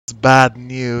It's bad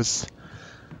news.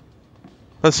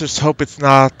 Let's just hope it's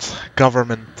not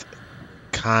government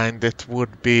kind. It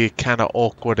would be kinda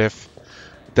awkward if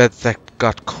DedSec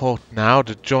got caught now.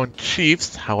 The Joint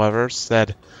Chiefs, however,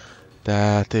 said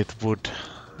that it would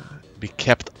be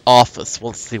kept off us.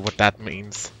 We'll see what that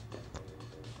means.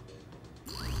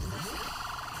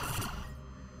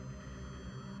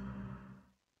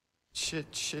 Shit.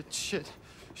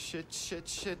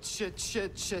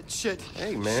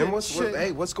 Hey man,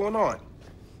 what's going on?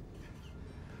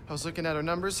 I was looking at our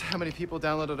numbers, how many people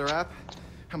downloaded our app,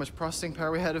 how much processing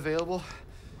power we had available,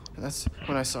 and that's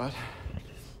when I saw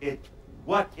it.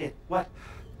 What? A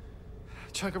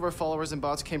chunk of our followers and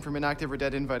bots came from inactive or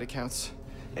dead invite accounts.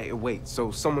 Hey, wait,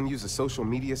 so someone used a social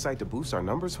media site to boost our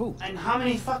numbers? Who? And how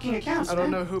many fucking accounts, I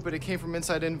don't know who, but it came from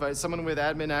inside invite, someone with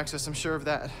admin access, I'm sure of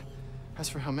that. As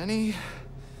for how many...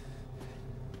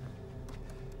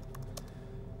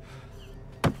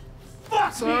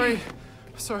 Fuck Sorry, me!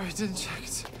 I didn't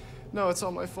check. No, it's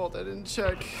all my fault, I didn't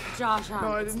check. Josh, no,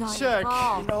 I it's didn't not check. your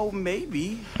fault. You know,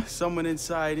 maybe someone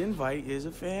inside Invite is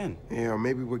a fan. Yeah, or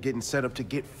maybe we're getting set up to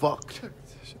get fucked.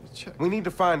 Check. We need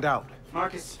to find out.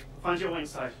 Marcus, find your way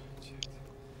inside.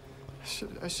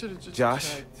 I should have just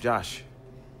checked. Josh,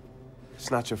 it's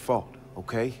not your fault,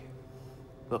 okay?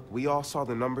 Look, we all saw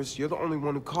the numbers. You're the only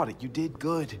one who caught it. You did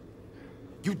good.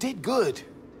 You did good.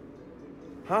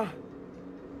 Huh?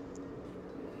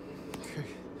 Okay.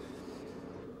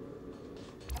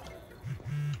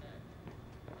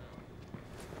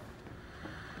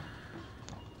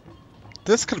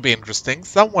 This could be interesting.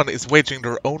 Someone is waging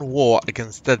their own war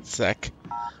against DedSec.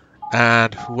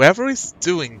 And whoever is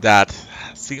doing that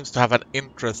seems to have an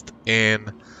interest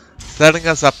in setting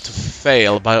us up to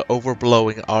fail by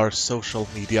overblowing our social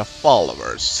media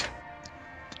followers.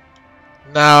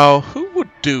 Now, who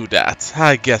would do that?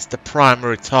 I guess the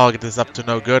primary target is up to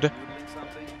no good. And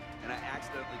I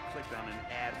accidentally clicked on an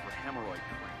ad for hemorrhoid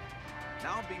cream.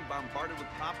 Now I'm being bombarded with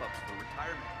pop-ups for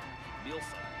retirement meal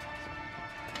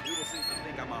supplements. People seem to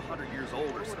think I'm 100 years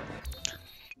old or something.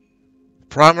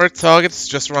 Primary target is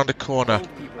just around the corner.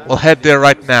 We'll head there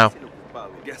right now.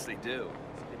 Guess they do.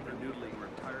 They're noodling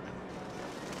retirement.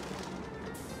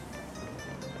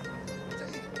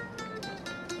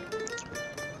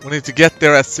 We need to get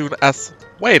there as soon as...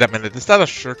 Wait a minute, is that a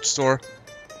shirt store?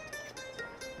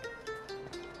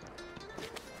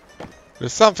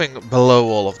 There's something below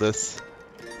all of this.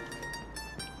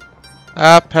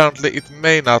 Apparently it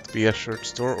may not be a shirt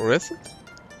store, or is it?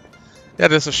 Yeah,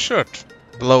 there's a shirt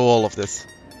below all of this.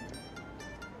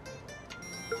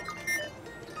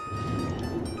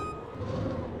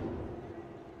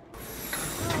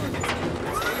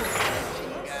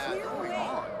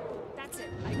 That's it.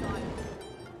 I got it.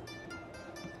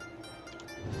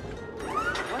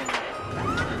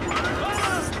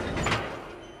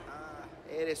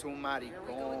 Eres un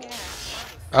maricón.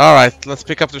 Alright, let's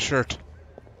pick up the shirt.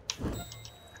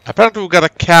 Apparently we got a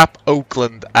Cap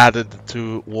Oakland added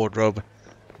to wardrobe.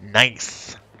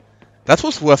 Nice. That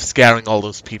was worth scaring all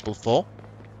those people for.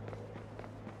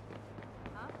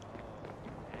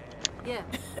 Yeah.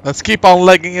 Let's keep on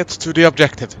legging it to the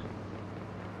objective.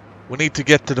 We need to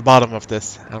get to the bottom of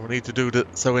this, and we need to do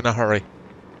so in a hurry.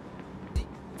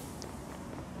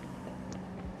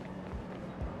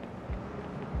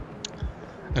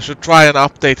 I should try and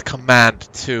update command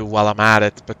too while I'm at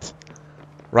it, but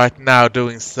right now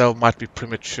doing so might be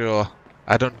premature.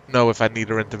 I don't know if I need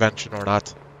her intervention or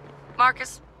not.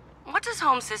 Marcus, what does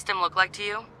home system look like to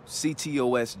you?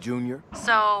 CTOS Junior.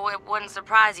 So it wouldn't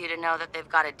surprise you to know that they've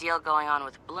got a deal going on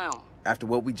with Blume. After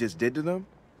what we just did to them?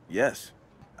 Yes.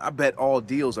 I bet all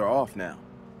deals are off now.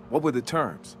 What were the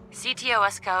terms?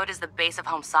 CTOS code is the base of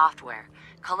home software.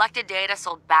 Collected data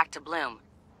sold back to Blume.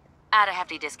 At a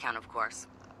hefty discount, of course.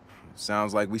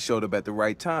 Sounds like we showed up at the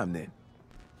right time then.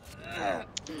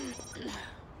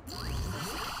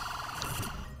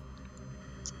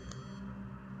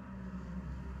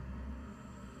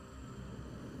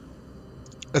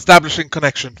 Establishing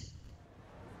connection.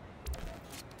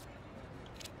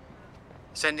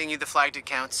 Sending you the flagged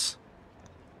accounts.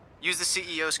 Use the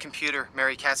CEO's computer,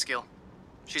 Mary Catskill.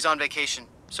 She's on vacation,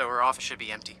 so her office should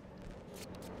be empty.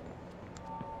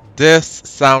 This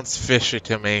sounds fishy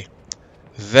to me.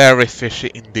 Very fishy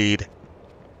indeed.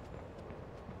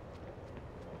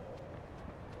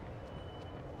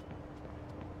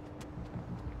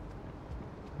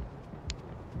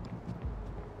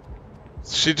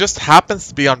 She just happens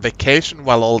to be on vacation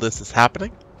while all this is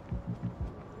happening.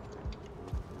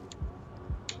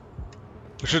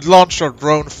 We should launch our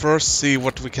drone first, see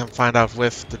what we can find out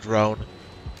with the drone.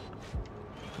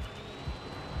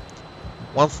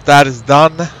 Once that is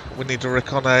done, We need to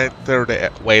reconnoiter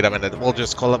the... Wait a minute, we'll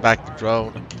just call it back the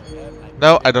drone.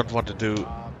 No, I don't want to do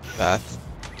that.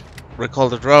 Recall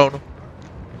the drone.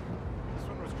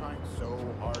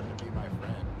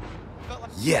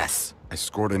 Yes! I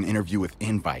scored an interview with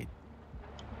Invite.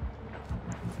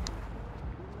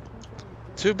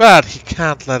 Too bad he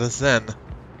can't let us in.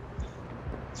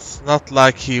 It's not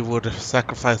like he would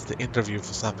sacrifice the interview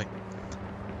for something.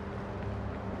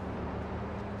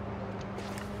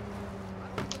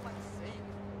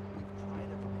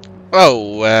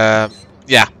 Oh,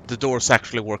 yeah, the doors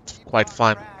actually worked quite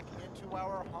fine.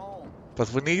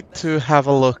 But we need to have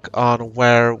a look on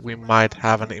where we might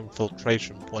have an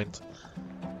infiltration point.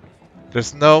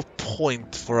 There's no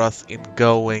point for us in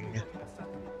going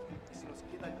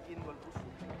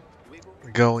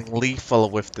lethal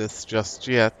with this just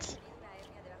yet.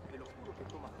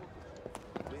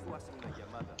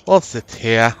 We'll sit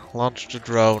here, launch the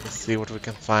drone, see what we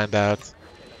can find out.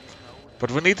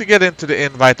 But we need to get into the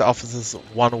invite offices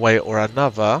one way or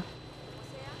another.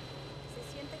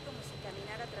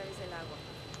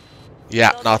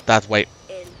 Yeah, not that way.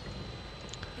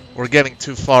 We're getting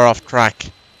too far off track.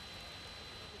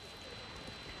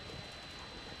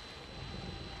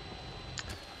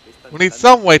 We need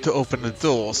some way to open the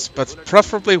doors, but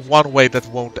preferably one way that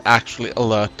won't actually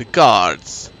alert the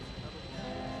guards.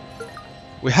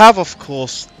 We have, of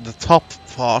course, the top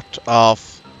part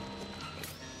of...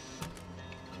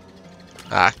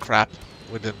 Ah, crap.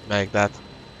 We didn't make that.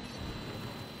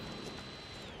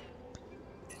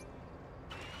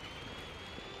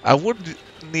 I would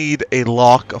need a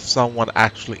lock of someone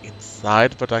actually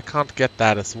inside, but I can't get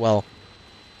that as well.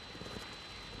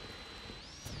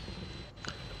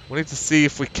 We need to see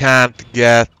if we can't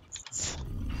get...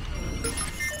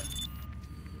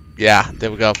 Yeah,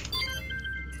 there we go.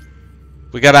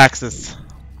 We got access.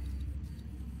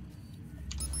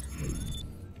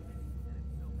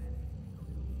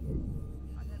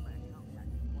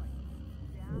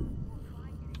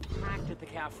 Hacked at the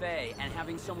cafe and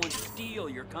having someone steal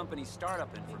your company's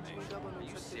startup information. Are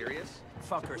you serious?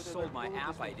 Fucker sold my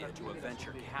app idea to a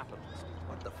venture capitalist.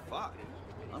 What the fuck?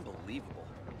 Unbelievable.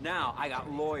 Now I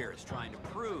got lawyers trying to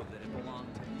prove that it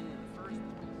belonged to me in the first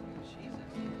place.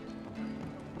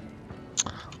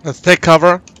 Jesus. Let's take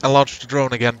cover and launch the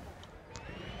drone again.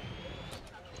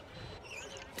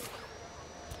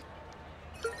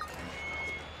 Did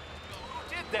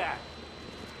that?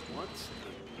 What's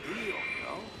the deal,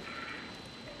 bro?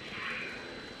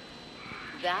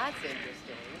 That's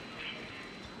interesting.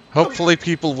 Hopefully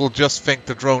people will just think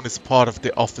the drone is part of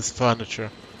the office furniture.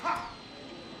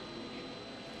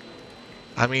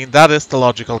 I mean, that is the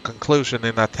logical conclusion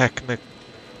in a tech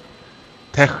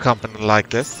company like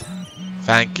this.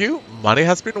 Thank you. Money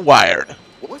has been wired.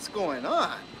 What's going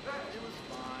on?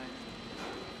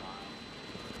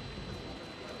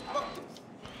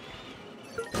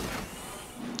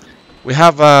 We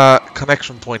have a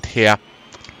connection point here.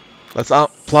 Let's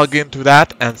plug into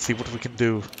that and see what we can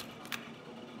do.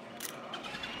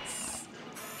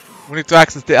 We need to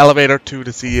access the elevator to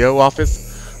the CEO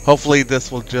office. Hopefully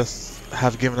this will just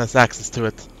have given us access to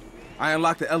it. I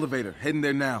unlocked the elevator. Heading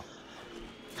there now.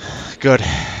 Good.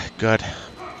 Good.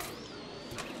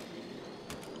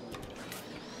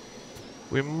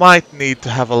 We might need to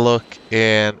have a look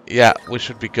in... Yeah, we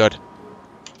should be good.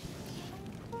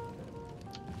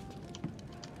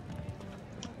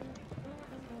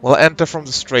 We'll enter from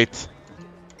the street.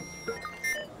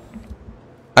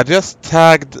 I just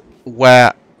tagged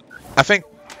where... I think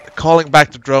calling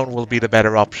back the drone will be the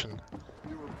better option.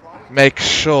 Make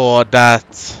sure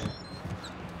that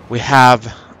we have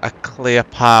a clear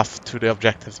path to the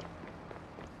objective.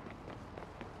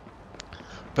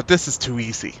 But this is too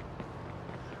easy.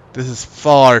 This is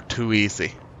far too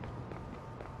easy.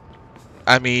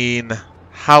 I mean,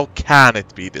 how can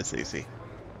it be this easy?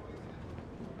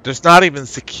 There's not even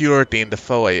security in the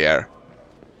foyer.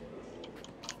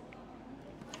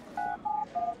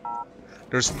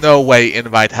 There's no way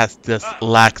Invite has this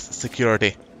lacks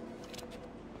security.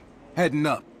 Heading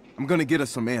up. I'm gonna get us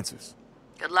some answers.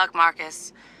 Good luck,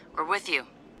 Marcus. We're with you.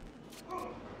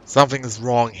 Something is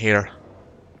wrong here.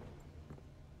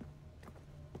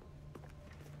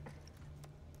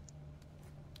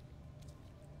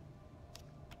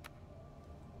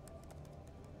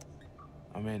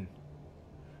 I'm in.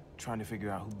 Trying to figure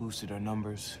out who boosted our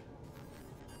numbers.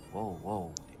 Whoa,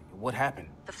 whoa. What happened?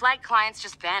 The flight clients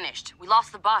just vanished. We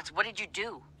lost the bots. What did you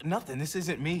do? Nothing. This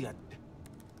isn't me.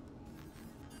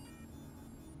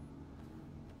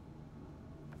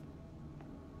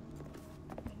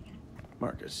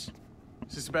 Marcus,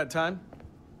 is this a bad time?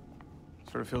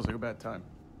 Sort of feels like a bad time.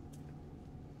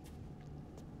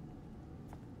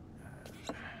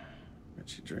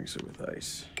 drinks are with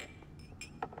ice.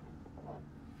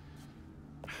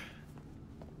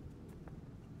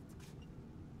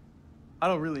 I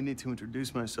don't really need to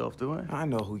introduce myself, do I? I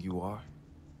know who you are.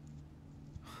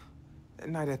 That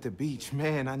night at the beach,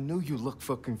 man, I knew you looked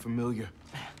fucking familiar.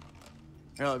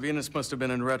 Well, Venus must have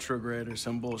been in retrograde or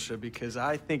some bullshit, because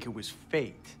I think it was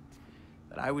fate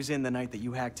that I was in the night that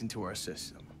you hacked into our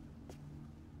system.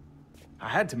 I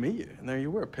had to meet you, and there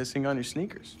you were, pissing on your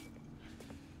sneakers.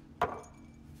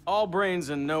 All brains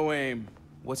and no aim.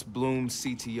 What's Blume's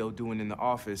CTO doing in the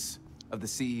office of the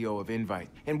CEO of Invite?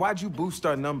 And why'd you boost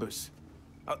our numbers?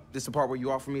 This the part where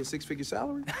you offer me a six-figure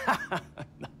salary?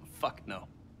 No, fuck no.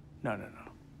 No.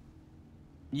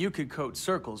 You could code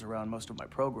circles around most of my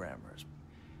programmers.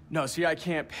 No, see, I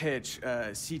can't pitch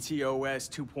CTOS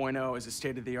 2.0 as a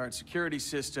state-of-the-art security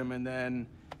system and then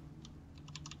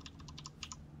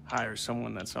hire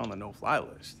someone that's on the no-fly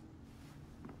list.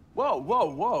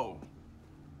 Whoa.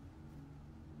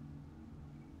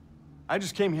 I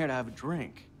just came here to have a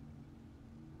drink.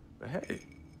 But hey,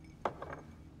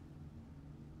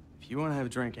 if you want to have a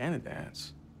drink and a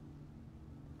dance,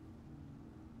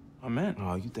 I'm in.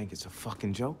 Oh, you think it's a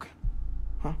fucking joke?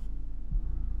 Huh?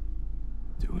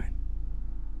 Do it.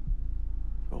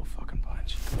 Roll fucking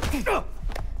punch. You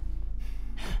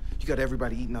got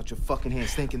everybody eating out your fucking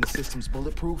hands thinking the system's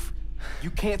bulletproof?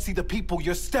 You can't see the people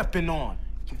you're stepping on.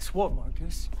 Guess what,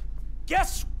 Marcus?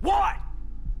 Guess what?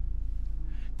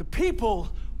 The people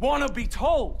want to be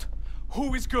told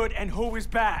who is good and who is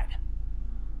bad.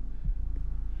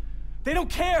 They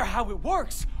don't care how it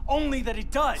works, only that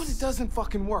it does. But it doesn't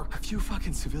fucking work. A few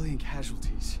fucking civilian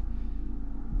casualties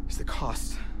is the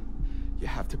cost you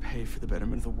have to pay for the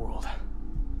betterment of the world.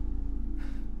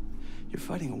 You're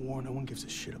fighting a war no one gives a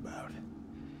shit about.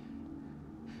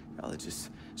 Y'all are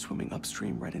just swimming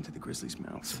upstream right into the grizzlies'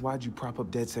 mouths. So why'd you prop up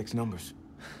DedSec's numbers?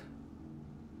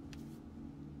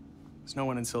 There's no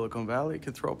one in Silicon Valley who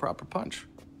can throw a proper punch.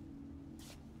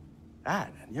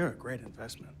 That, and you're a great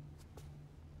investment.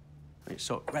 You're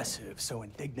so aggressive, so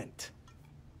indignant.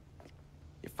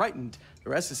 You frightened the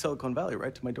rest of Silicon Valley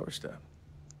right to my doorstep.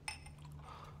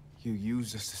 You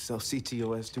used us to sell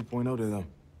CTOS 2.0 to them.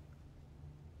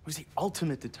 It was the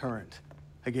ultimate deterrent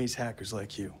against hackers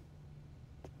like you.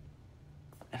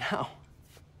 And now,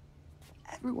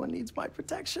 everyone needs my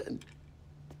protection.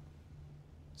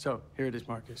 So, here it is,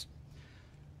 Marcus.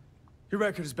 Your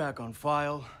record is back on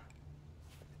file.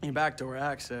 Your backdoor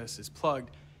access is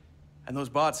plugged. And those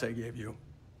bots I gave you,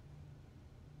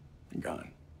 they're gone.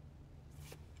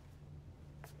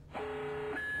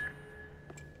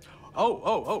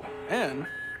 Oh, and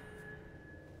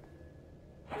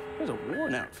there's a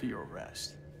warrant out for your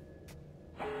arrest.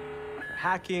 For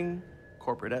hacking,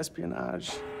 corporate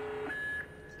espionage,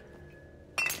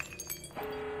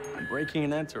 and breaking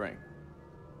and entering.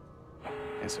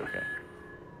 It's okay.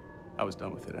 I was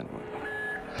done with it anyway.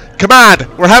 Command!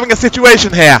 We're having a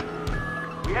situation here!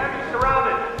 We have you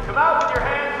surrounded. Come out with your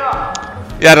hands up.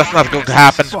 Yeah, that's not going to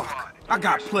happen. Fuck! I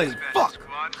got played. Fuck!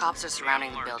 Cops are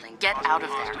surrounding the building. Get out of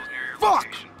there. Fuck!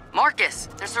 Marcus,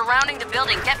 they're surrounding the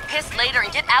building. Get pissed later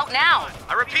and get out now.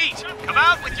 I repeat, come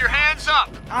out with your hands up.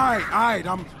 Alright,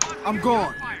 I'm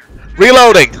gone.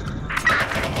 Reloading!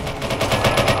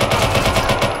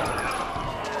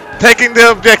 Taking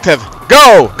the objective.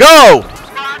 Go! Go!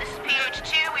 Squad, this is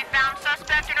PH2. We found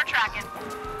suspect and are tracking.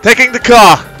 Taking the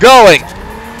car. Going!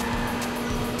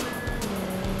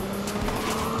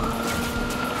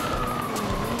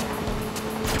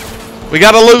 We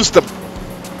gotta lose them.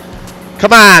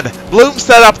 Command, Blume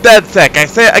set up DedSec. I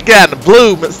say it again,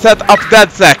 Blume set up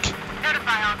DedSec.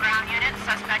 Notify all ground units.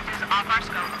 Suspect is off our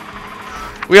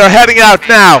scope. We are heading out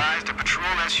now. A patrol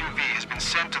SUV has been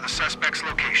sent to the suspect's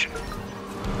location.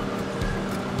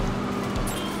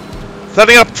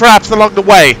 Setting up traps along the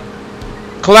way.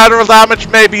 Collateral damage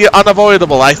may be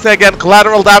unavoidable. I say again,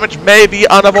 collateral damage may be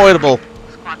unavoidable.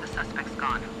 Squad, the suspect's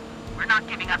gone. We're not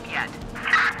giving up yet.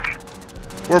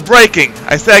 We're breaking.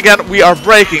 I say again, we are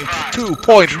breaking.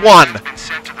 2.1. Been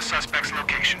sent to the suspect's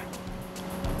location.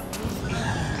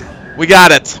 We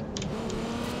got it.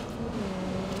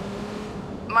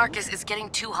 Marcus, it's getting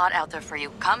too hot out there for you.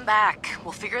 Come back.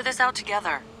 We'll figure this out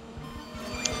together.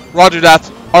 Roger that.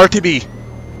 RTB.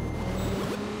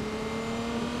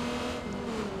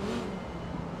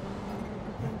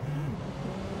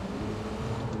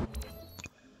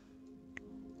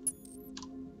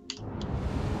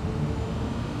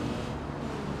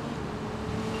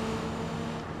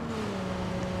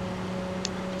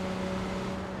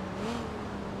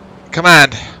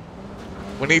 Command,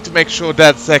 we need to make sure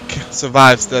DedSec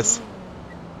survives this.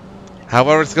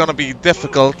 However, it's gonna be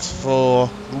difficult for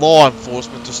law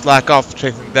enforcement to slack off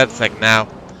chasing DedSec now.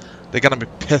 They're gonna be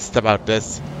pissed about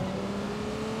this.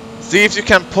 See if you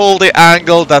can pull the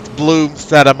angle that Blume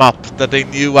set him up, that they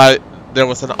knew there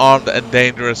was an armed and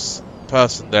dangerous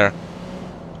person there.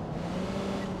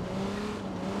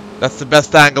 That's the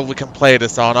best angle we can play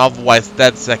this on, otherwise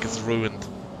DedSec is ruined.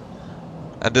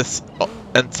 And this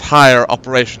entire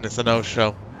operation is a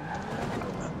no-show.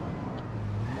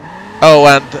 Oh,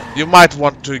 and you might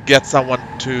want to get someone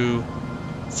to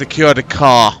secure the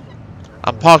car.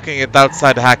 I'm parking it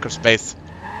outside the hackerspace.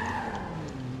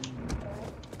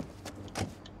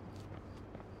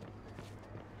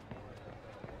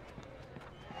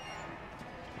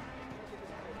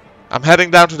 I'm heading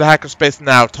down to the hackerspace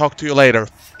now. Talk to you later.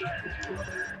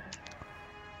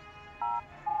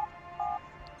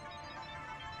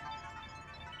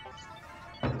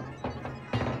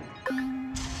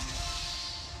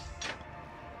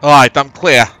 Alright, I'm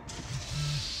clear.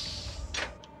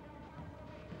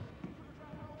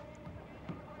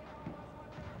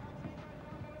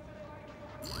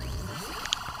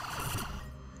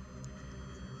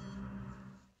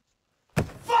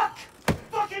 Fuck!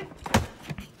 Fucking...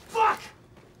 Fuck!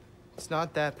 It's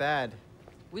not that bad.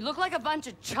 We look like a bunch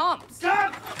of chumps.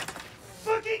 God!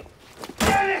 Fucking...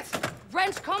 Damn it!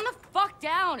 Wrench, calm the fuck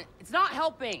down. It's not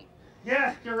helping.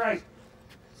 Yeah, you're right.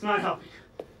 It's not helping.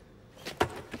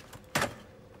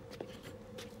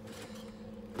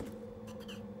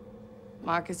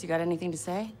 Marcus, you got anything to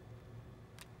say?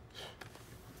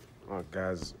 Look,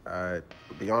 guys, to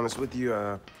be honest with you,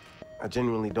 I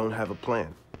genuinely don't have a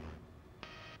plan.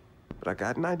 But I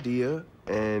got an idea,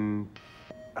 and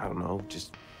I don't know,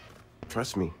 just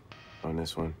trust me on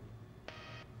this one.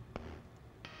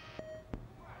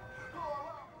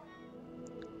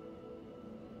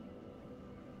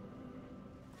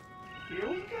 Here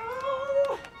we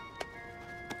go.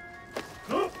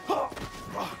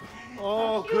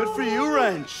 Oh, good for you,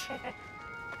 Wrench.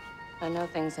 I know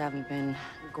things haven't been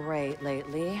great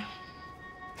lately.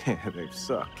 Yeah, they've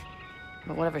sucked.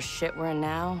 But whatever shit we're in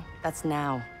now, that's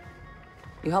now.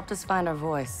 You helped us find our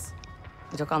voice.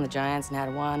 We took on the Giants and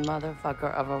had one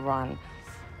motherfucker of a run.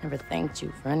 Never thanked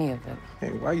you for any of it.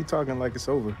 Hey, why are you talking like it's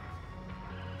over?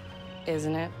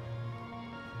 Isn't it?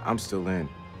 I'm still in.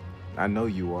 I know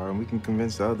you are, and we can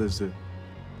convince the others that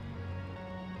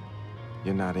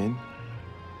you're not in.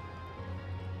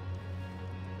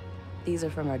 These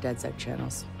are from our DedSec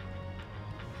channels.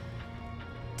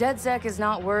 DedSec is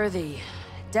not worthy.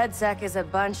 DedSec is a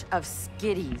bunch of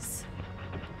skitties.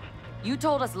 You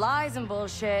told us lies and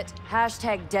bullshit.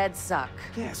 Hashtag DedSuck.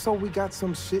 Yeah, so we got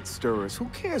some shit stirrers. Who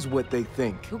cares what they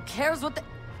think? Who cares what the...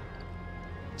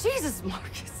 Jesus,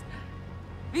 Marcus.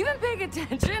 Have you been paying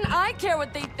attention? I care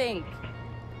what they think.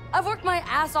 I've worked my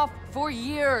ass off for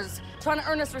years, trying to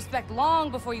earn us respect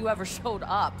long before you ever showed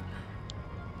up.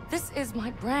 This is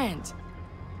my brand.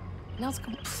 Now it's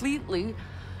completely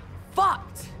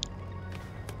fucked.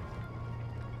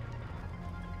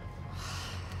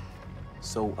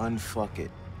 So unfuck it.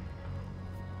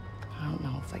 I don't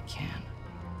know if I can.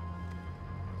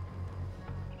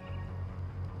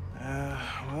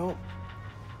 Well,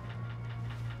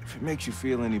 if it makes you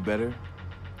feel any better,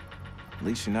 at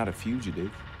least you're not a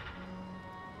fugitive.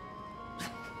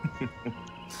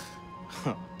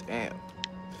 Oh, damn.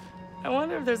 I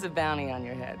wonder if there's a bounty on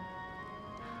your head.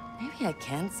 Maybe I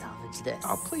can salvage this.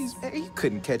 Oh, please, man, you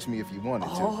couldn't catch me if you wanted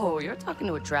to. Oh, you're talking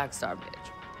to a track star,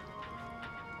 bitch.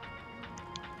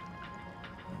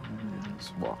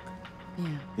 Let's walk. Yeah.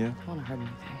 Yeah? I don't want to hurt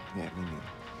anything. Yeah, me neither.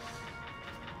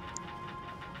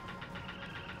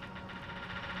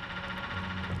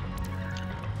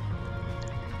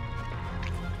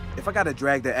 If I gotta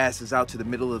drag their asses out to the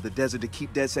middle of the desert to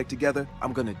keep DedSec together,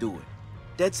 I'm gonna do it.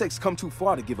 DedSec's come too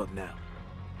far to give up now.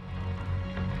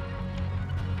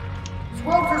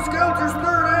 Swelter Skelter's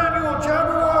third annual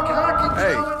Jabberwock Hacking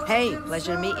Challenge. Hey,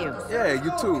 pleasure to meet you. Yeah,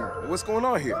 you too. What's going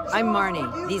on here? I'm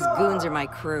Marnie. These goons are my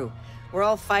crew. We're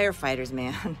all firefighters,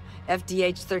 man.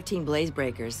 FDH 13 blaze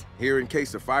breakers. Here in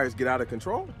case the fires get out of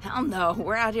control? Hell no,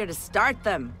 we're out here to start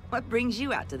them. What brings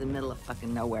you out to the middle of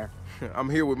fucking nowhere? I'm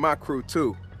here with my crew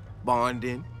too.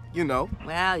 Bonding, you know.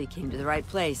 Well, you came to the right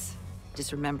place.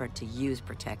 Just remember to use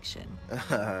protection.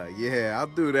 Yeah, I'll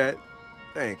do that.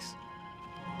 Thanks.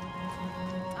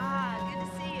 Ah, good to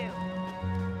see you.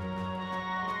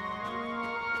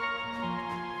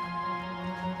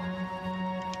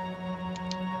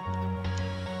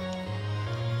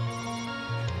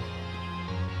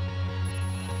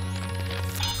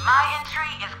 My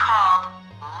entry is called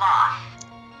Lost.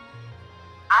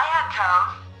 I had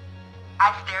toes. I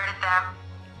stared at them,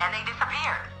 and they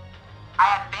disappeared. I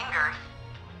had fingers.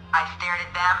 I stared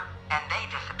at them, and they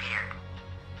disappeared.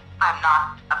 I'm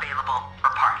not available for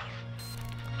parties.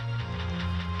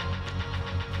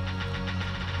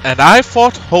 And I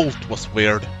thought Holt was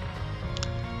weird.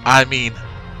 I mean,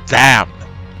 damn.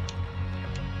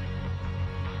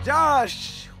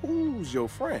 Josh, who's your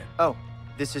friend? Oh,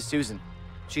 this is Susan.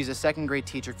 She's a second-grade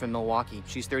teacher from Milwaukee.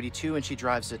 She's 32 and she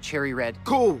drives a cherry red.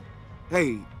 Cool.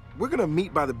 Hey, we're gonna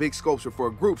meet by the big sculpture for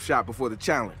a group shot before the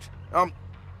challenge.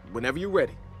 Whenever you're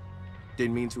ready.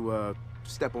 Didn't mean to,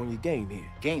 step on your game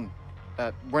here. Game?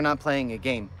 We're not playing a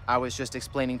game. I was just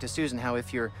explaining to Susan how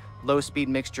if your low-speed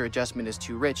mixture adjustment is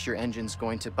too rich, your engine's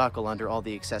going to buckle under all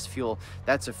the excess fuel.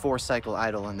 That's a 4-cycle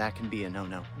idle, and that can be a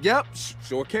no-no. Yep,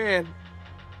 sure can.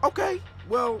 Okay,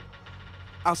 well,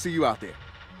 I'll see you out there.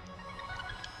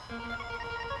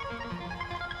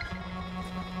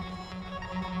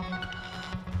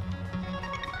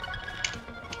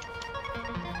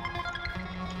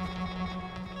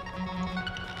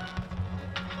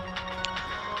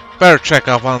 Better check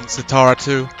up on Sitara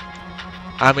too.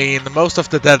 I mean, most of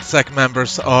the DedSec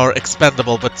members are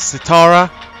expendable, but Sitara,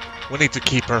 we need to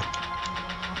keep her.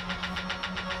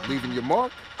 Leaving your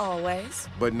mark? Always.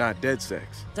 But not DedSec.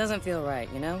 Doesn't feel right,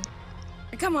 you know?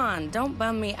 Come on, don't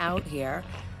bum me out here.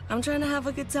 I'm trying to have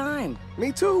a good time.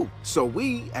 Me too. So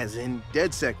we, as in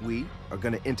DedSec we, are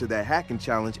gonna enter that hacking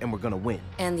challenge and we're gonna win.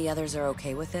 And the others are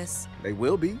okay with this? They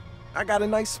will be. I got a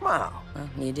nice smile. Well,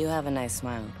 you do have a nice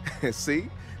smile. See?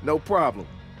 No problem.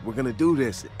 We're gonna do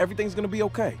this. Everything's gonna be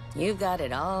okay. You've got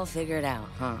it all figured out,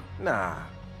 huh? Nah,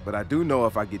 but I do know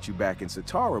if I get you back in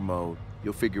Sitara mode,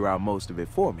 you'll figure out most of it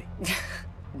for me.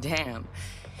 Damn,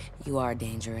 you are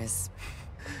dangerous.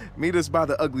 Meet us by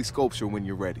the ugly sculpture when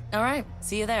you're ready. All right,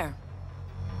 see you there.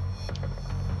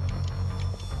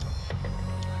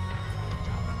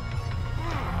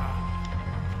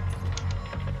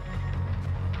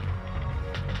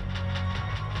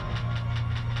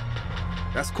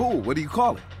 That's cool. What do you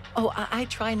call it? Oh, I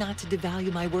try not to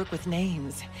devalue my work with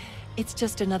names. It's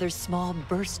just another small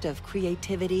burst of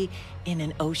creativity in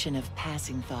an ocean of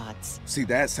passing thoughts. See,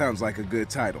 that sounds like a good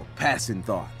title. Passing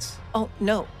Thoughts. Oh,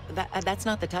 no, that's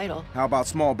not the title. How about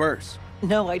Small Bursts?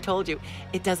 No, I told you.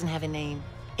 It doesn't have a name.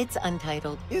 It's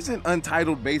untitled. Isn't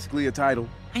untitled basically a title?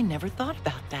 I never thought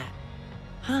about that.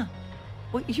 Huh.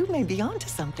 Well, you may be onto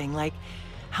something, like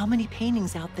how many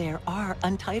paintings out there are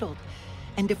untitled?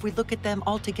 And if we look at them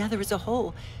all together as a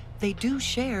whole, they do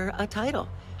share a title.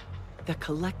 The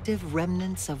collective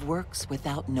remnants of works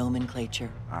without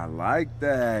nomenclature. I like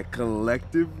that.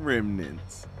 Collective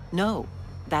remnants. No,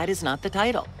 that is not the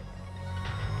title.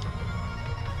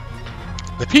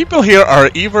 The people here are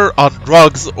either on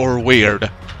drugs or weird.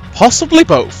 Possibly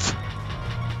both.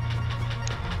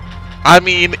 I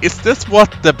mean, is this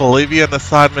what the Bolivian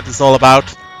assignment is all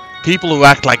about? People who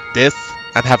act like this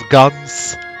and have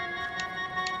guns?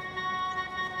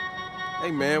 Hey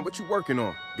man, what you working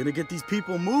on? Gonna get these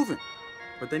people moving.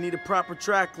 But they need a proper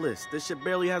track list. This shit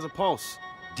barely has a pulse.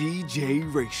 DJ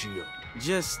Ratio.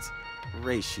 Just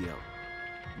Ratio.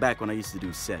 Back when I used to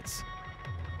do sets.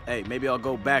 Hey, maybe I'll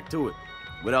go back to it.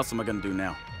 What else am I gonna do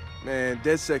now? Man,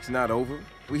 DedSec's not over.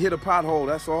 We hit a pothole,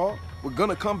 that's all. We're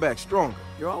gonna come back stronger.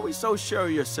 You're always so sure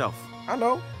of yourself. I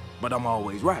know, but I'm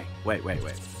always right. Wait.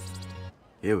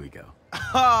 Here we go.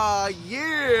 Ah,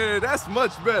 yeah, that's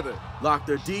much better. Locked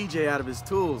their DJ out of his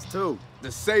tools, too.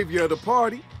 The savior of the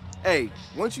party. Hey,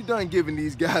 once you're done giving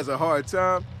these guys a hard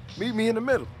time, meet me in the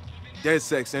middle.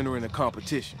 DedSec's entering a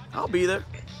competition. I'll be there.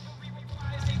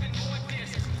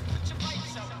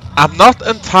 I'm not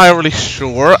entirely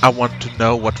sure I want to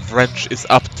know what French is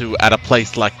up to at a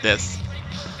place like this.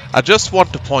 I just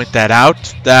want to point that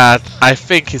out, that I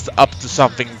think he's up to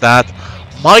something that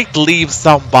might leave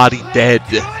somebody dead.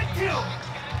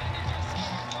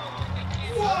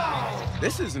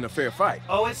 This isn't a fair fight.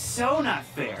 Oh, it's so not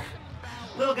fair.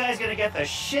 Little guy's gonna get the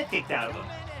shit kicked out of him.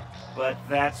 But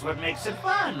that's what makes it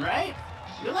fun, right?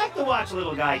 You like to watch a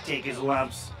little guy take his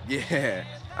lumps. Yeah,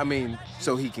 I mean,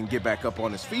 so he can get back up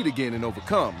on his feet again and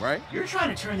overcome, right? You're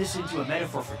trying to turn this into a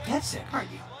metaphor for DedSec,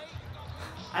 aren't you?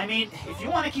 I mean, if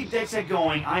you want to keep DedSec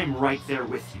going, I'm right there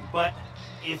with you. But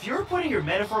if you're putting your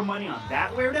metaphor money on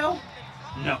that weirdo,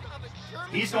 no.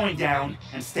 He's going down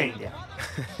and staying down.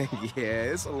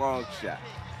 Yeah, it's a long shot.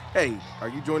 Hey, are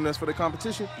you joining us for the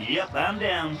competition? Yep, I'm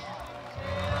down.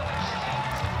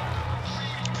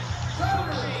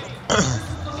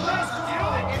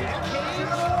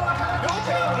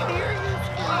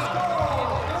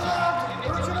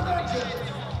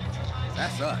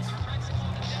 That's us.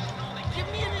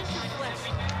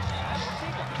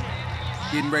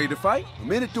 Getting ready to fight? A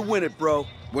minute to win it, bro.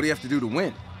 What do you have to do to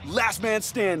win? Last man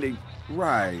standing.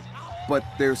 Right, but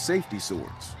they're safety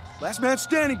swords. Last man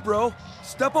standing, bro.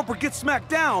 Step up or get smacked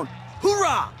down.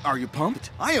 Hoorah! Are you pumped?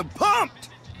 I am pumped!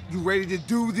 You ready to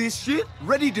do this shit?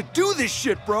 Ready to do this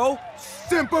shit, bro.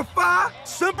 Semper Fi?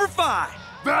 Semper Fi!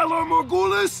 Valor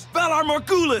Morgulis? Valar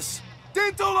Morgulis!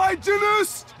 Dental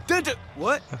hygienist? Dental...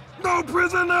 What? No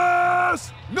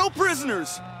prisoners! No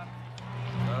prisoners!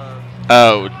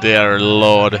 Oh dear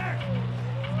lord.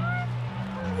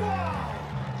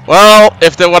 Well,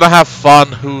 if they want to have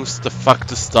fun, who's the fuck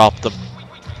to stop them?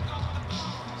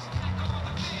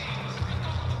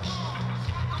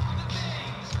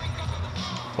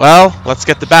 Well, let's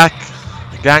get the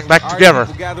gang back together.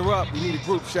 People gather up. We need a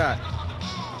group shot.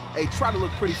 Hey, try to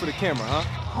look pretty for the camera, huh?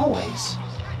 Always.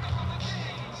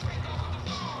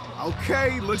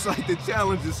 Okay, looks like the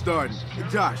challenge is starting. Hey,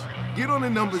 Josh, get on the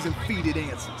numbers and feed it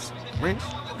answers. Wrench,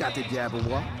 you got the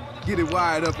Jabberwock. Get it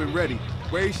wired up and ready.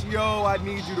 Ratio, I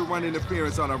need you to run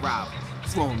interference on arrival.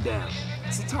 Slow him down.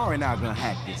 Satara and I are gonna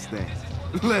hack this thing.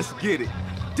 Let's get it.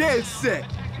 Dead set.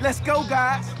 Let's go,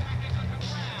 guys.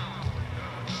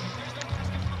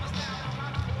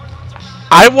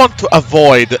 I want to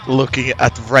avoid looking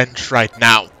at Wrench right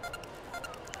now.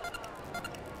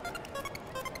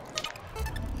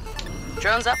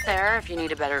 Drone's up there if you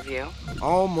need a better view.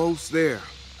 Almost there.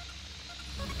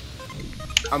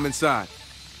 I'm inside.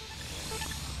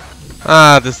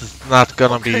 Ah, this is not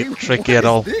gonna be tricky at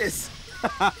all. This?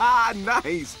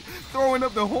 Nice. Throwing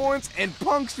up the horns and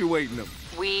punctuating them.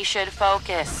 We should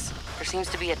focus. There seems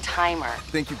to be a timer.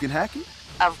 Think you can hack it?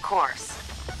 Of course.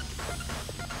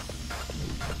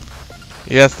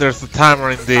 Yes, there's a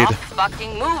timer indeed. Stop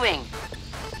fucking moving.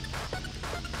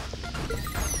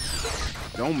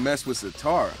 Don't mess with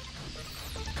Satara.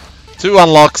 2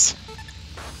 unlocks.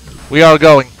 We are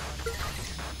going.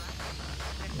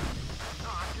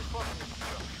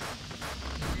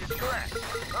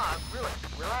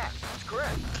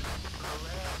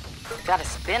 Got a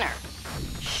spinner.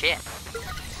 Shit.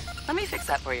 Let me fix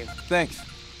that for you. Thanks.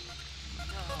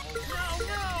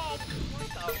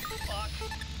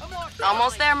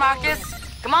 Almost there, Marcus.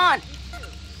 Come on.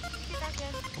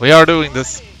 We are doing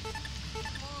this.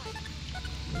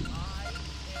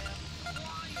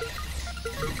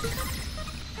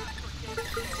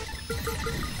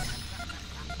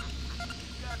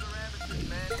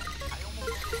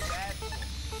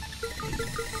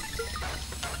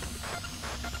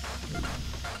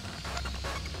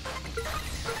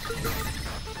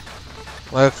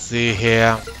 Let's see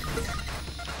here.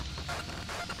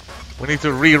 We need to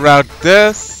reroute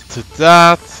this to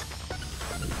that.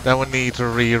 Then we need to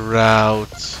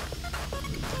reroute.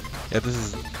 Yeah, this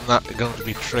is not going to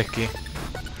be tricky.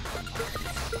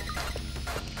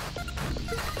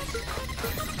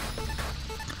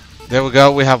 There we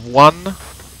go, we have 1.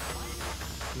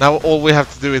 Now all we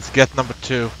have to do is get number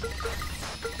 2.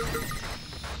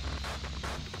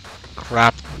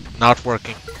 Crap, not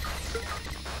working.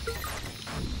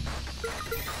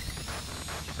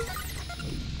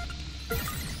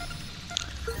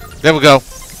 There we go.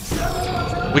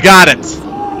 We got it.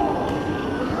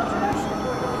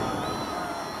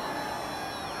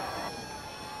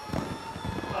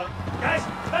 Guys,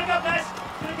 back up, guys!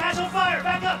 It's gonna catch on fire!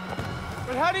 Back up!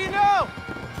 But how do you know?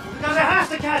 Because it has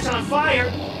to catch on fire!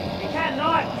 It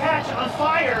cannot catch on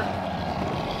fire!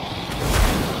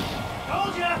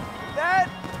 Told ya! That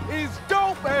is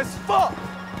dope as fuck!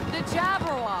 The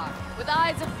Jabberwock with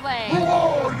eyes of flame. Who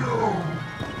are you?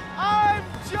 I'm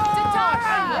Josh!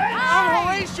 I'm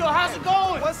Horatio, how's it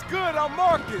going? What's good? I'm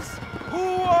Marcus.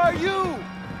 Who are you?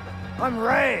 I'm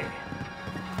Ray.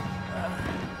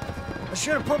 I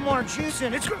should have put more juice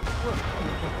in. It's...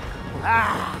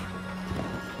 Ah!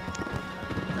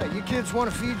 Hey, you kids want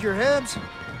to feed your heads?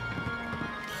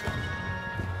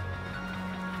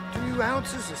 2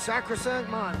 ounces of sacrosanct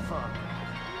mindfuck.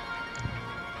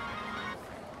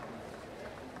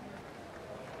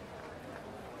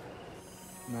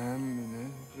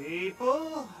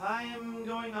 People, I am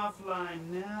going offline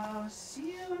now.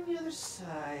 See you on the other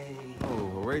side.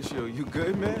 Oh, Horatio, you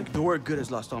good, man? The word good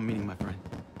has lost all meaning, my friend.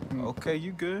 Okay,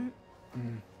 you good?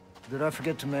 Did I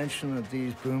forget to mention that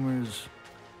these boomers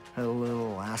had a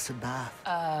little acid bath?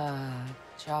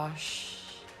 Josh.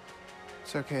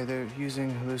 It's okay, they're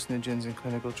using hallucinogens in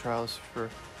clinical trials for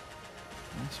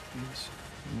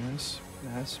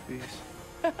mass bees.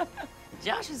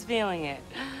 Josh is feeling it.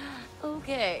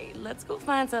 Okay, let's go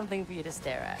find something for you to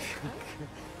stare at.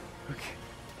 Okay.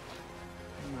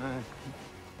 Come on.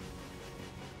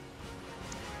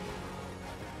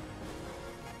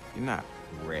 You're not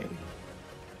Ray.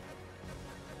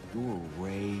 You're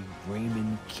Ray,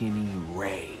 Raymond Kinney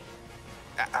Ray.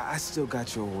 I still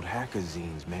got your old hacker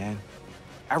zines, man.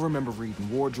 I remember reading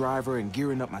War Driver and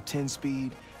gearing up my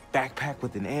 10-speed, backpack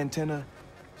with an antenna.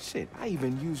 Shit, I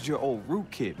even used your old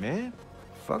rootkit, man.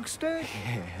 Fuck stay?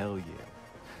 Yeah, hell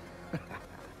yeah.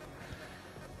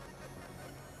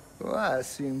 Well, I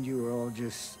assumed you were all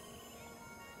just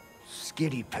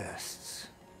skitty pests.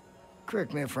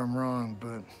 Correct me if I'm wrong,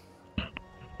 but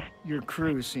your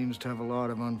crew seems to have a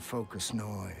lot of unfocused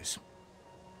noise.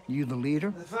 You the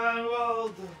leader?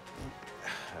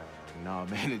 Nah,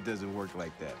 man, it doesn't work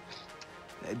like that.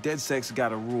 DedSec's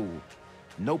got a rule.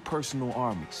 No personal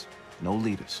armies, no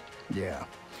leaders. Yeah.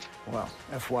 Well,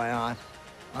 FYI,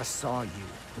 I saw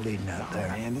you leading out there.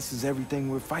 Man, this is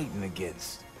everything we're fighting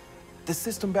against. The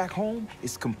system back home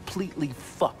is completely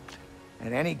fucked.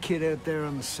 And any kid out there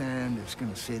on the sand is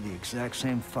gonna say the exact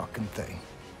same fucking thing.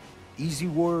 Easy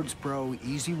words, bro,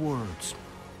 easy words.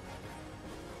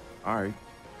 All right.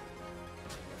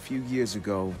 A few years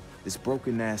ago, this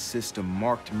broken-ass system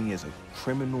marked me as a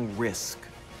criminal risk.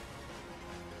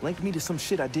 Linked me to some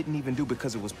shit I didn't even do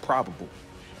because it was probable.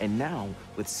 And now,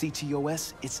 with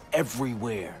CTOS, it's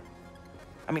everywhere.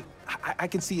 I mean, I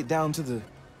can see it down to the...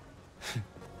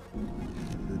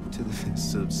 to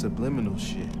the subliminal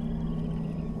shit.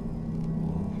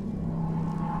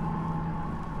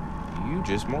 You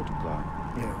just multiplied.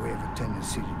 Yeah, we have a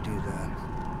tendency to do that.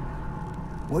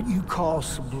 What you call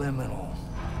subliminal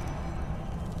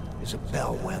is a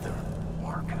bellwether,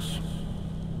 Marcus.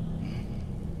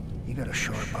 You got a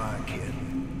sharp eye, kid.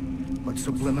 But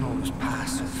subliminal is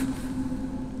passive.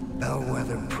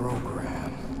 Bellwether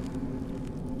program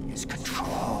is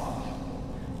control.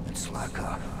 It's like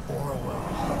a Orwell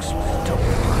Huxley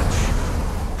double punch.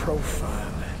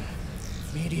 Profiling,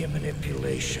 media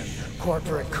manipulation,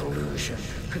 corporate collusion,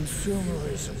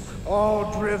 consumerism,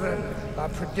 all driven by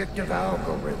predictive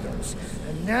algorithms.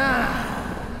 And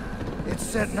now, it's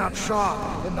setting up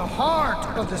shop in the heart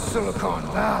of the Silicon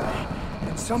Valley.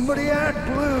 And somebody at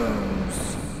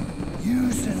Blumes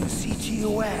using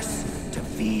CTOS to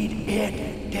feed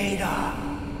it data.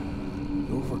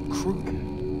 You're recruiting.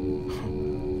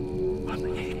 I'm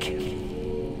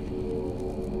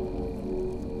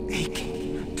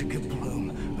aching to give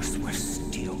Blume a Swiss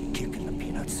steel kick in the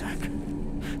peanut sack.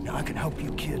 Now I can help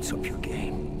you kids up your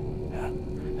game.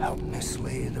 Help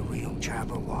mislay the real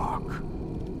Jabberwock.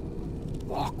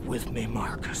 Walk with me,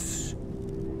 Marcus.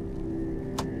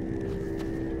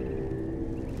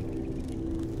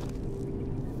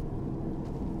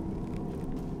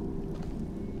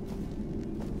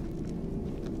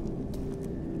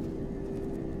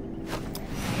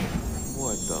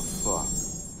 What the fuck?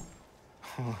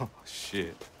 Oh,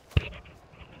 shit.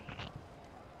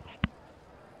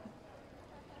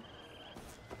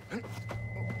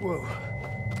 Whoa.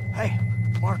 Hey,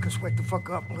 Marcus, wake the fuck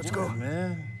up. Let's go.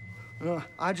 Man.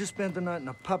 I just spent the night in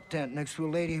a pup tent next to a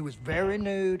lady who was very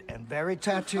nude and very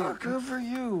tattooed. Good for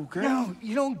you, girl. No,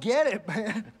 you don't get it,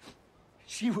 man.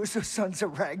 She was the Sons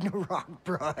of Ragnarok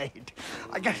bride.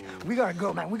 We gotta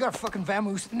go, man. We gotta fucking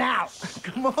vamoose now.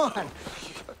 Come on.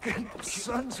 Fucking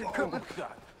sons are coming. Oh,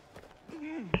 God.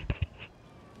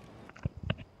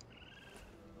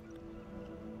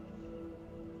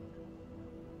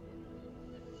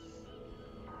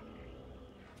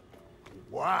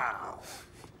 Wow.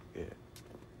 Yeah.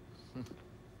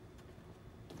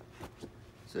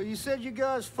 So you said you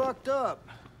guys fucked up.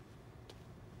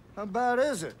 How bad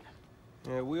is it?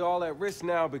 Yeah, we all at risk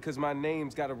now because my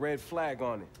name's got a red flag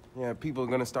on it. Yeah, people are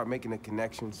gonna start making the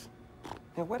connections.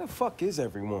 Yeah, where the fuck is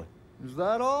everyone? Is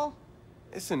that all?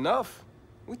 It's enough.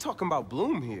 We talking about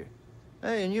Blume here.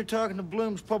 Hey, and you're talking to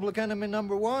Blume's public enemy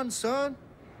 #1, son?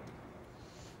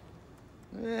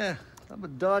 Yeah, I've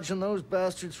been dodging those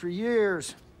bastards for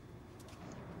years.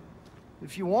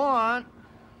 If you want,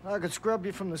 I could scrub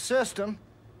you from the system.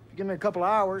 If you give me a couple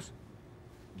hours.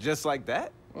 Just like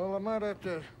that? Well, I might have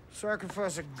to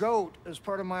sacrifice a goat as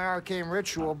part of my arcane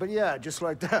ritual, but yeah, just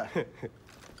like that.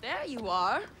 There you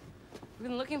are. We've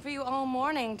been looking for you all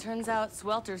morning. Turns out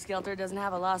Swelter Skelter doesn't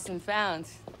have a lost and found.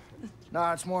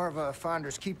 Nah, it's more of a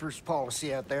finders keepers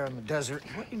policy out there in the desert.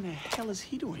 What in the hell is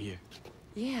he doing here?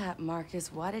 Yeah,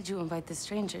 Marcus, why did you invite this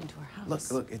stranger into our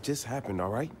house? Look, it just happened, all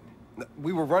right?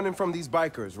 We were running from these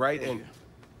bikers, right? And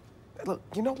look,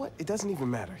 you know what? It doesn't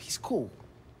even matter. He's cool.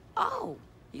 Oh,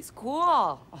 he's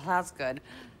cool. Oh, that's good.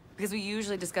 Because we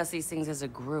usually discuss these things as a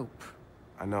group.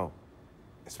 I know.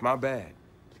 It's my bad.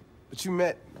 But you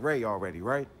met Ray already,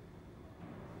 right?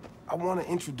 I want to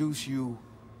introduce you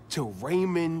to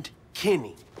Raymond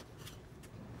Kinney.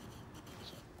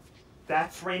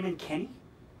 That's Raymond Kinney?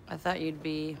 I thought you'd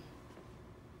be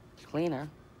cleaner.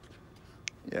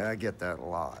 Yeah, I get that a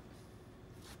lot.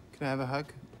 Can I have a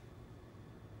hug?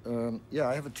 Yeah,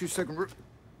 I have a 2-second.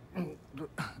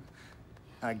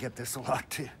 I get this a lot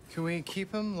too. Can we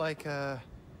keep him like a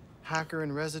hacker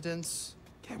in residence?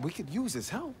 Yeah, we could use his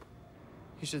help.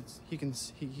 He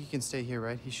can stay here,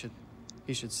 right? He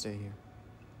should stay here.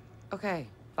 Okay,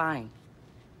 fine.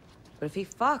 But if he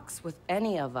fucks with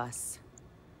any of us,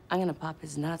 I'm gonna pop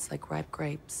his nuts like ripe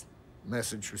grapes.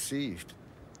 Message received.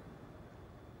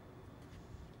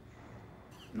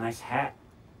 Nice hat.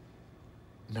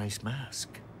 Nice mask.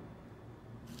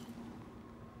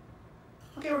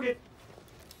 Okay, we're good.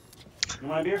 You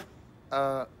want a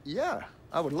beer? Yeah.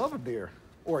 I would love a beer.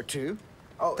 Or two.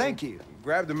 Oh, thank you.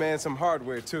 Grab the man some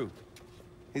hardware, too.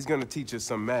 He's gonna teach us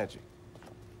some magic.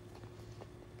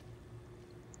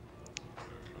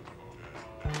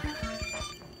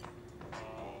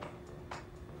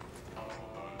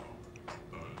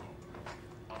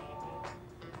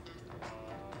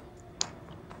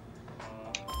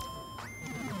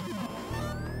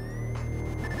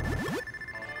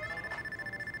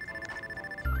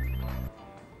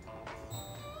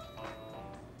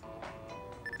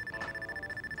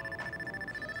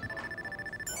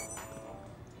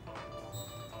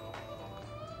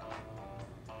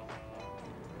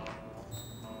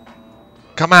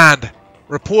 Command,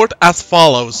 report as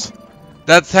follows.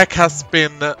 That tech has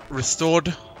been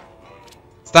restored.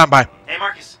 Stand by. Hey,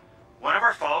 Marcus. One of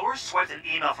our followers swiped an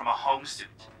email from a home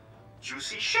student.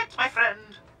 Juicy shit, my friend.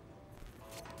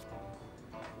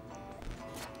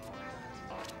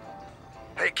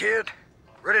 Hey, kid.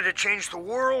 Ready to change the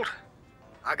world?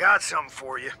 I got something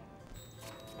for you.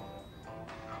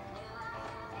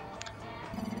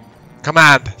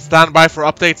 Command, stand by for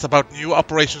updates about new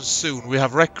operations soon. We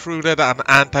have recruited an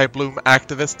anti-Blume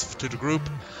activist to the group,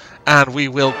 and we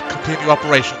will continue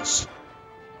operations.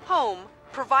 Home,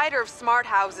 provider of smart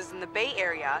houses in the Bay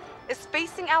Area, is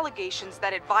facing allegations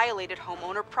that it violated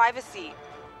homeowner privacy.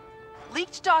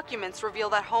 Leaked documents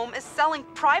reveal that Home is selling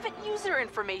private user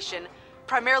information,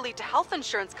 primarily to health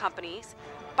insurance companies,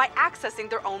 by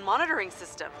accessing their own monitoring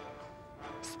system.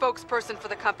 Spokesperson for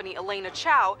the company, Elena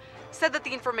Chow, said that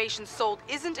the information sold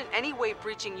isn't in any way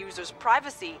breaching users'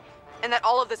 privacy, and that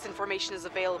all of this information is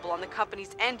available on the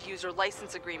company's end-user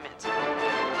license agreement.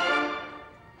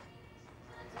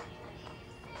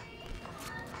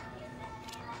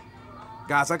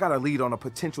 Guys, I got a lead on a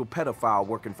potential pedophile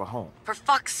working for Home. For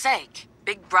fuck's sake,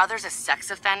 Big Brother's a sex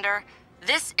offender?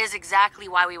 This is exactly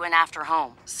why we went after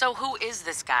Home. So who is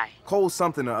this guy? Cole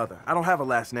something or other. I don't have a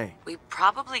last name. We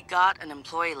probably got an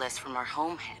employee list from our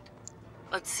Home head.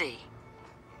 Let's see.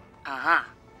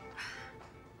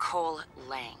 Cole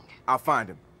Lang. I'll find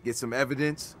him, get some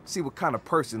evidence, see what kind of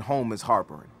person Home is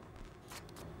harboring.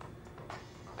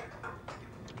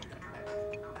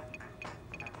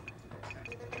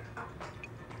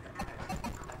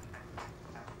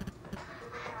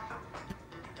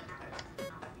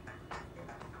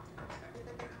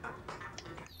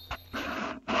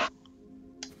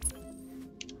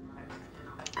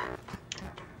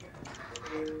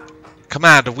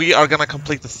 Command, we are gonna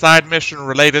complete the side mission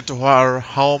related to our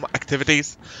Home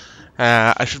activities.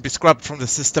 I should be scrubbed from the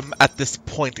system at this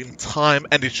point in time,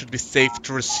 and it should be safe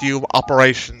to resume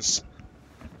operations.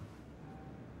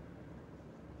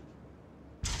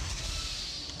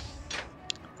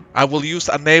 I will use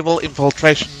a naval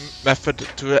infiltration method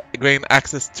to gain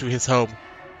access to his home.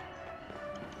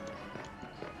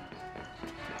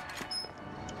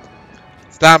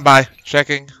 Stand by,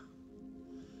 checking.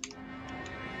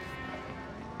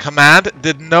 Command,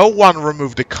 did no one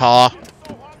remove the car?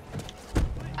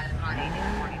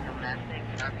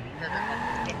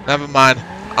 Never mind,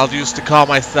 I'll use the car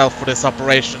myself for this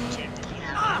operation.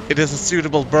 It is a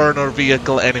suitable burner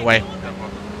vehicle anyway.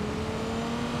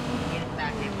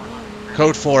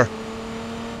 Code 4.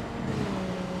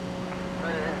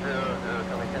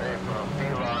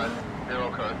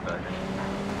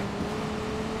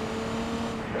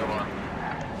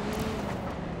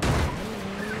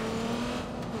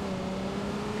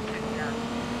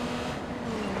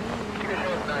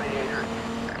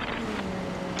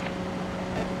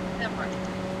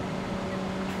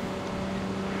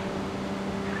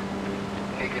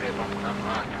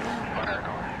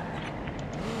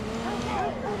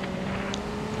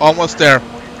 Almost there.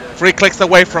 3 clicks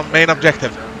away from main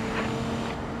objective.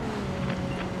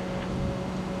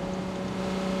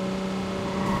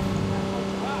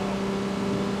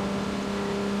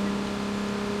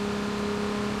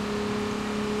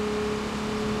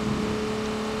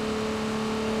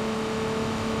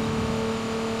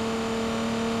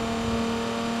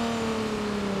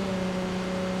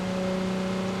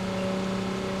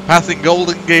 Passing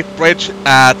Golden Gate Bridge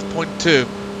at point 2.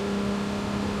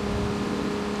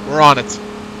 We're on it.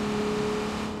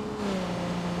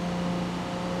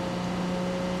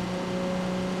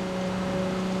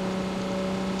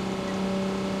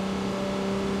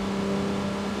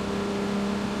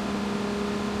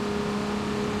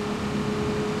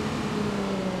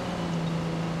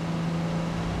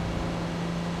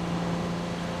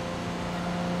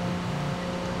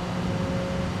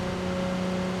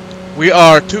 We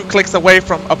are 2 clicks away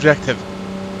from objective.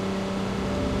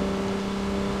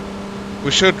 We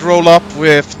should roll up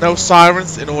with no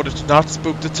sirens in order to not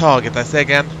spook the target. I say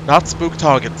again, not spook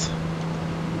target.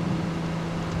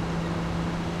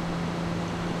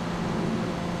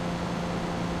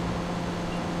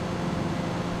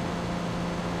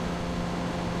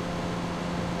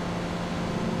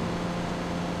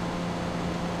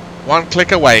 One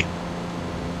click away.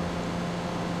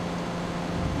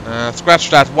 Scratch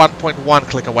that, 1.1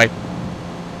 click away.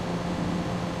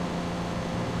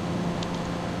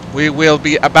 We will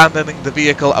be abandoning the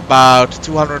vehicle about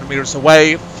 200 meters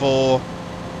away for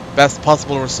best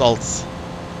possible results.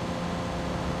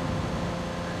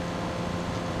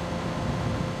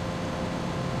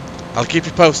 I'll keep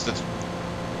you posted.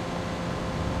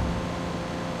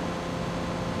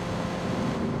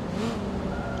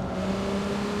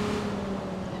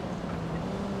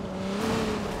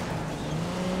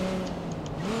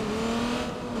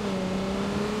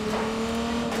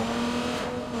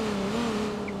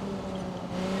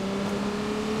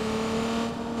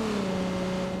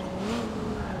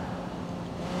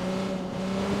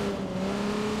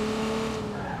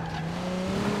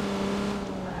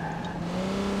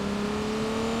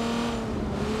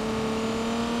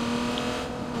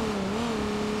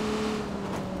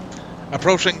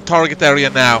 Approaching target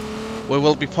area now. We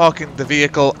will be parking the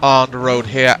vehicle on the road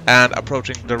here and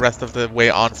approaching the rest of the way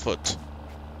on foot.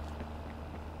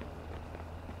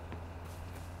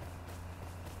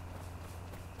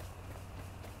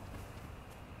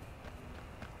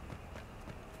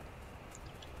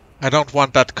 I don't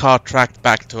want that car tracked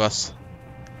back to us.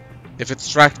 If it's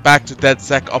tracked back to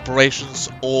DedSec operations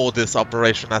or this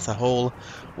operation as a whole,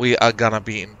 we are gonna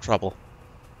be in trouble.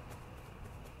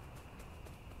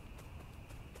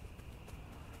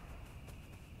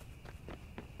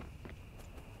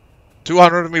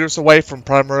 "200 meters away from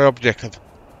primary objective."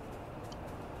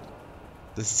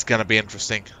 This is gonna be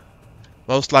interesting.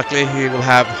 Most likely he will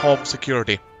have home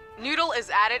security. Noodle is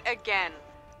at it again.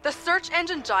 The search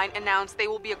engine giant announced they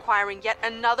will be acquiring yet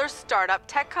another startup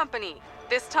tech company.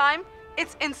 This time,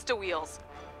 it's InstaWheels.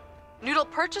 Noodle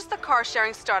purchased the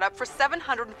car-sharing startup for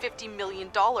 $750 million.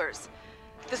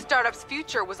 The startup's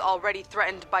future was already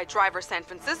threatened by Driver San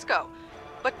Francisco.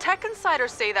 But tech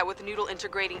insiders say that with Noodle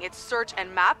integrating its search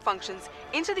and map functions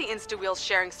into the InstaWheels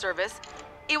sharing service,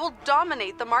 it will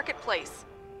dominate the marketplace.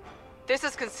 This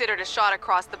is considered a shot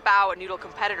across the bow at Noodle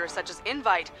competitors such as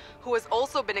Invite, who has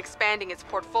also been expanding its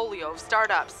portfolio of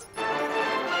startups.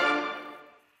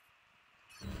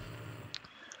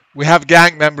 We have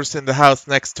gang members in the house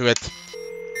next to it.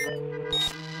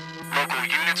 Local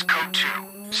units, code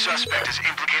 2. Suspect is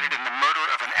implicated in the murder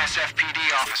of an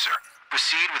SFPD officer.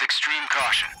 Proceed with extreme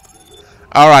caution.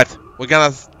 Alright, we're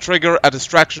gonna trigger a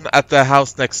distraction at the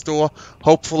house next door.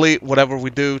 Hopefully, whatever we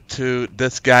do to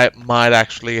this guy might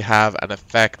actually have an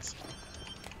effect.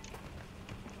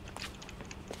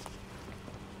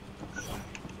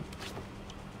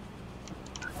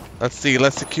 Let's see,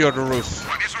 let's secure the roof.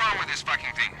 What is wrong with this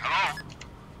fucking thing? Hello?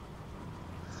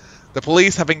 The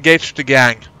police have engaged the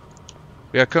gang.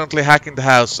 We are currently hacking the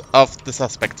house of the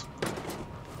suspect.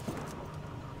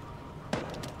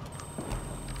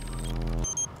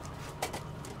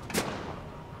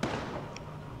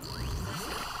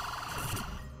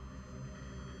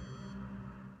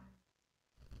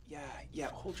 Yeah,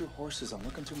 hold your horses. I'm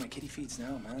looking through my kitty feeds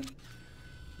now, man.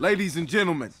 Ladies and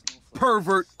gentlemen,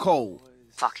 Pervert Cole.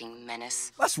 Fucking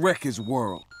menace. Let's wreck his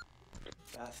world.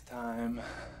 Bath time.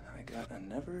 I got a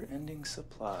never-ending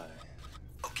supply.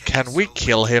 Can we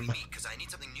kill him? Because I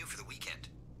need something new for the weekend.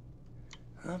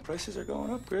 Prices are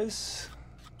going up, Grizz.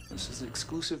 This is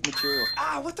exclusive material.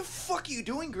 Ah, what the fuck are you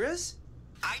doing, Grizz?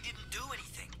 I didn't do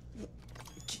anything.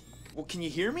 Well, can you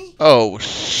hear me? Oh,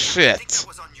 shit. I think that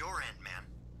was on your end, man.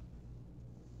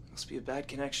 Must be a bad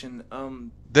connection.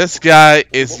 This guy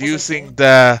is using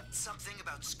the... Something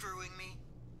about screwing me?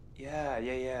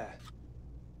 Yeah.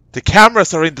 The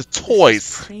cameras are in the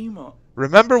toys.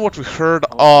 Remember what we heard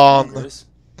on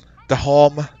the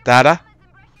home data?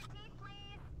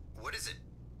 What is it?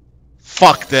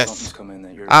 Fuck this.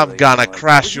 I'm gonna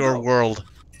crash your world.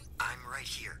 I'm right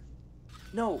here.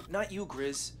 No, not you,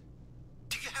 Grizz.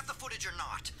 Do you have the footage or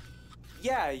not?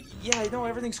 Yeah, no,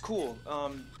 everything's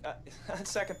on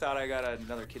second thought, I got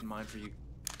another kid in mind for you.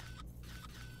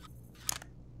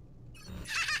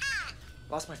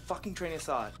 Lost my fucking train of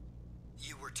thought.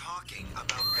 You were talking about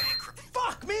bankruptcy.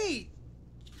 Fuck me!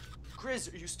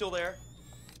 Grizz, are you still there?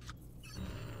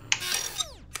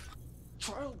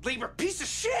 Child labor piece of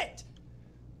shit!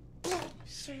 What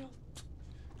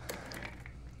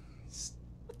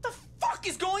the fuck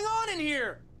is going on in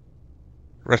here?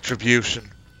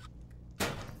 Retribution.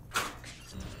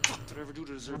 What did I ever do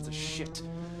to deserve this shit?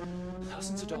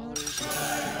 Thousands of dollars.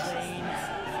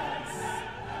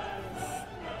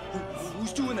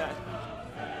 Who's doing that?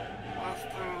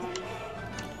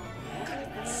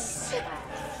 Sick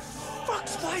fuck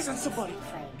spies on somebody.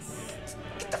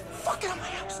 Get the fuck out of my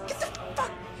house. Get the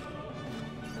fuck.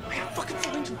 I gotta fucking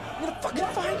find you. I'm gonna fucking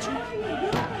find you.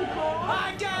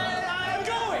 I'm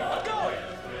going.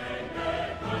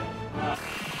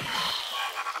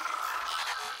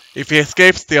 If he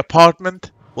escapes the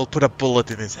apartment, we'll put a bullet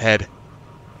in his head.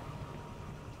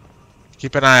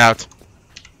 Keep an eye out.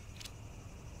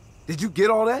 Did you get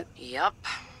all that? Yup.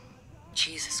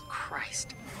 Jesus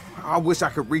Christ. I wish I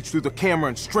could reach through the camera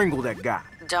and strangle that guy.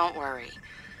 Don't worry.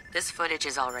 This footage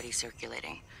is already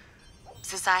circulating.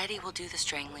 Society will do the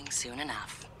strangling soon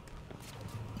enough.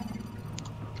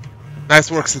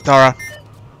 Nice work, Sitara.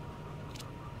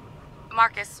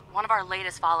 Marcus, one of our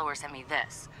latest followers sent me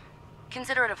this.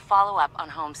 Consider it a follow-up on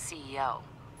Home's CEO.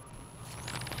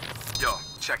 Yo,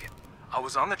 check it. I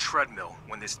was on the treadmill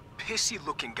when this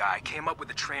pissy-looking guy came up with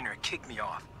the trainer and kicked me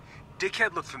off.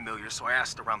 Dickhead looked familiar, so I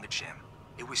asked around the gym.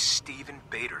 It was Steven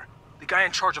Bader, the guy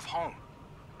in charge of Home.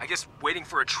 I guess waiting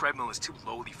for a treadmill is too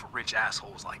lowly for rich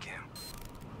assholes like him.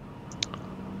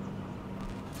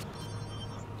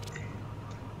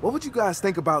 What would you guys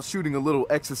think about shooting a little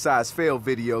exercise fail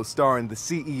video starring the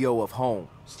CEO of Home?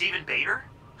 Steven Bader?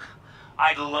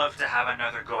 I'd love to have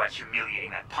another go at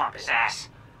humiliating that pompous ass.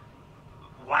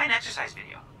 Why an exercise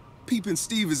video? Peepin'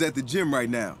 Steve is at the gym right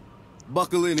now.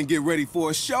 Buckle in and get ready for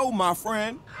a show, my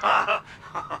friend.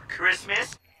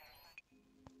 Christmas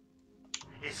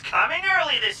is coming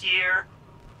early this year.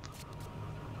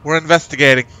 We're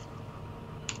investigating.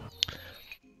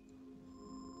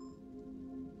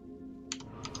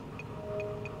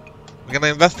 We're gonna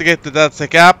investigate the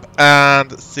DedSec app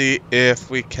and see if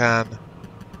we can...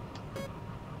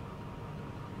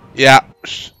 Yeah.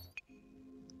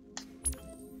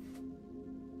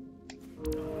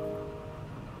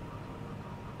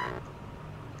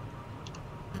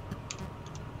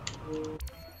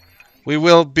 We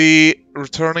will be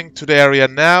returning to the area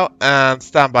now and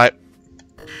stand by.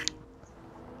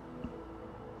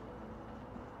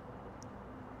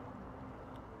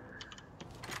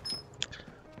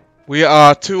 We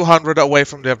are 200 away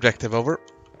from the objective, over.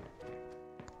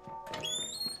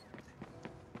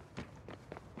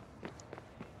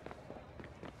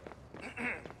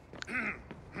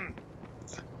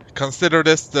 Consider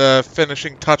this the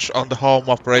finishing touch on the Home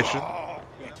operation.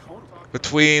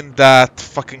 Between that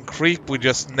fucking creep we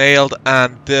just nailed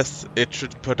and this, it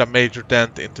should put a major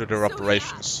dent into their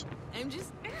operations. I'm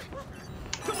just...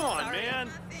 Come on, man!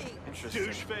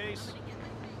 Douche face.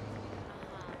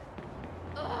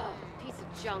 Ugh, piece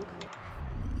of junk.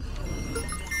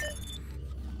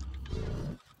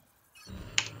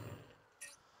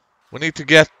 We need to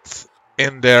get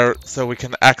in there so we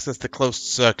can access the closed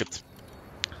circuit.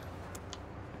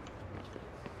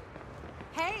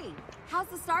 Hey, how's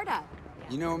the startup?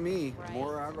 You know me,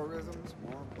 more algorithms,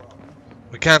 more problems.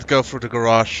 We can't go through the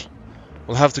garage.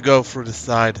 We'll have to go through the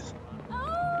side.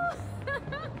 Oh.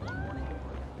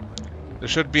 There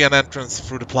should be an entrance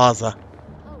through the plaza.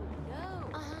 Oh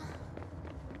no.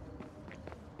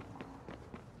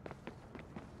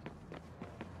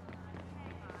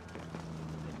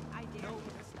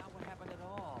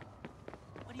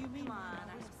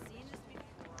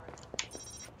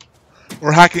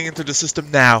 We're hacking into the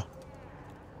system now.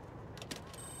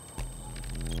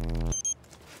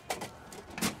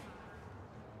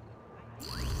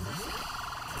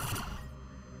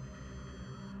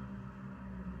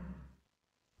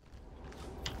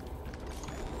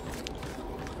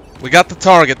 We got the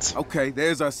target. Okay,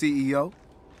 there's our CEO.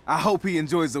 I hope he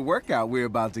enjoys the workout we're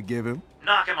about to give him.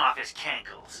 Knock him off his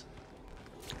cankles.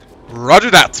 Roger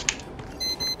that.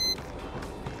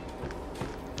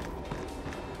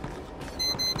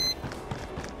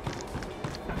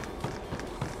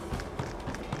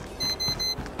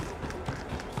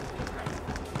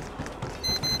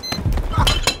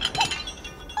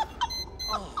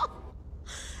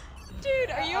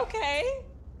 Dude, are you okay?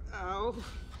 Oh.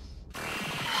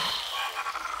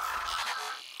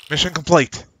 Mission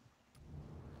complete.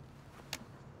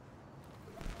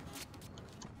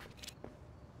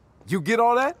 You get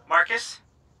all that? Marcus,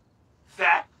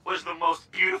 that was the most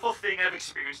beautiful thing I've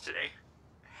experienced today.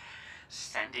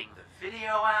 Sending the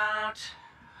video out.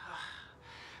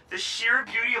 The sheer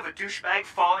beauty of a douchebag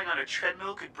falling on a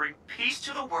treadmill could bring peace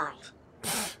to the world.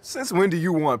 Since when do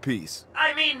you want peace?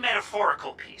 I mean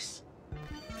metaphorical peace.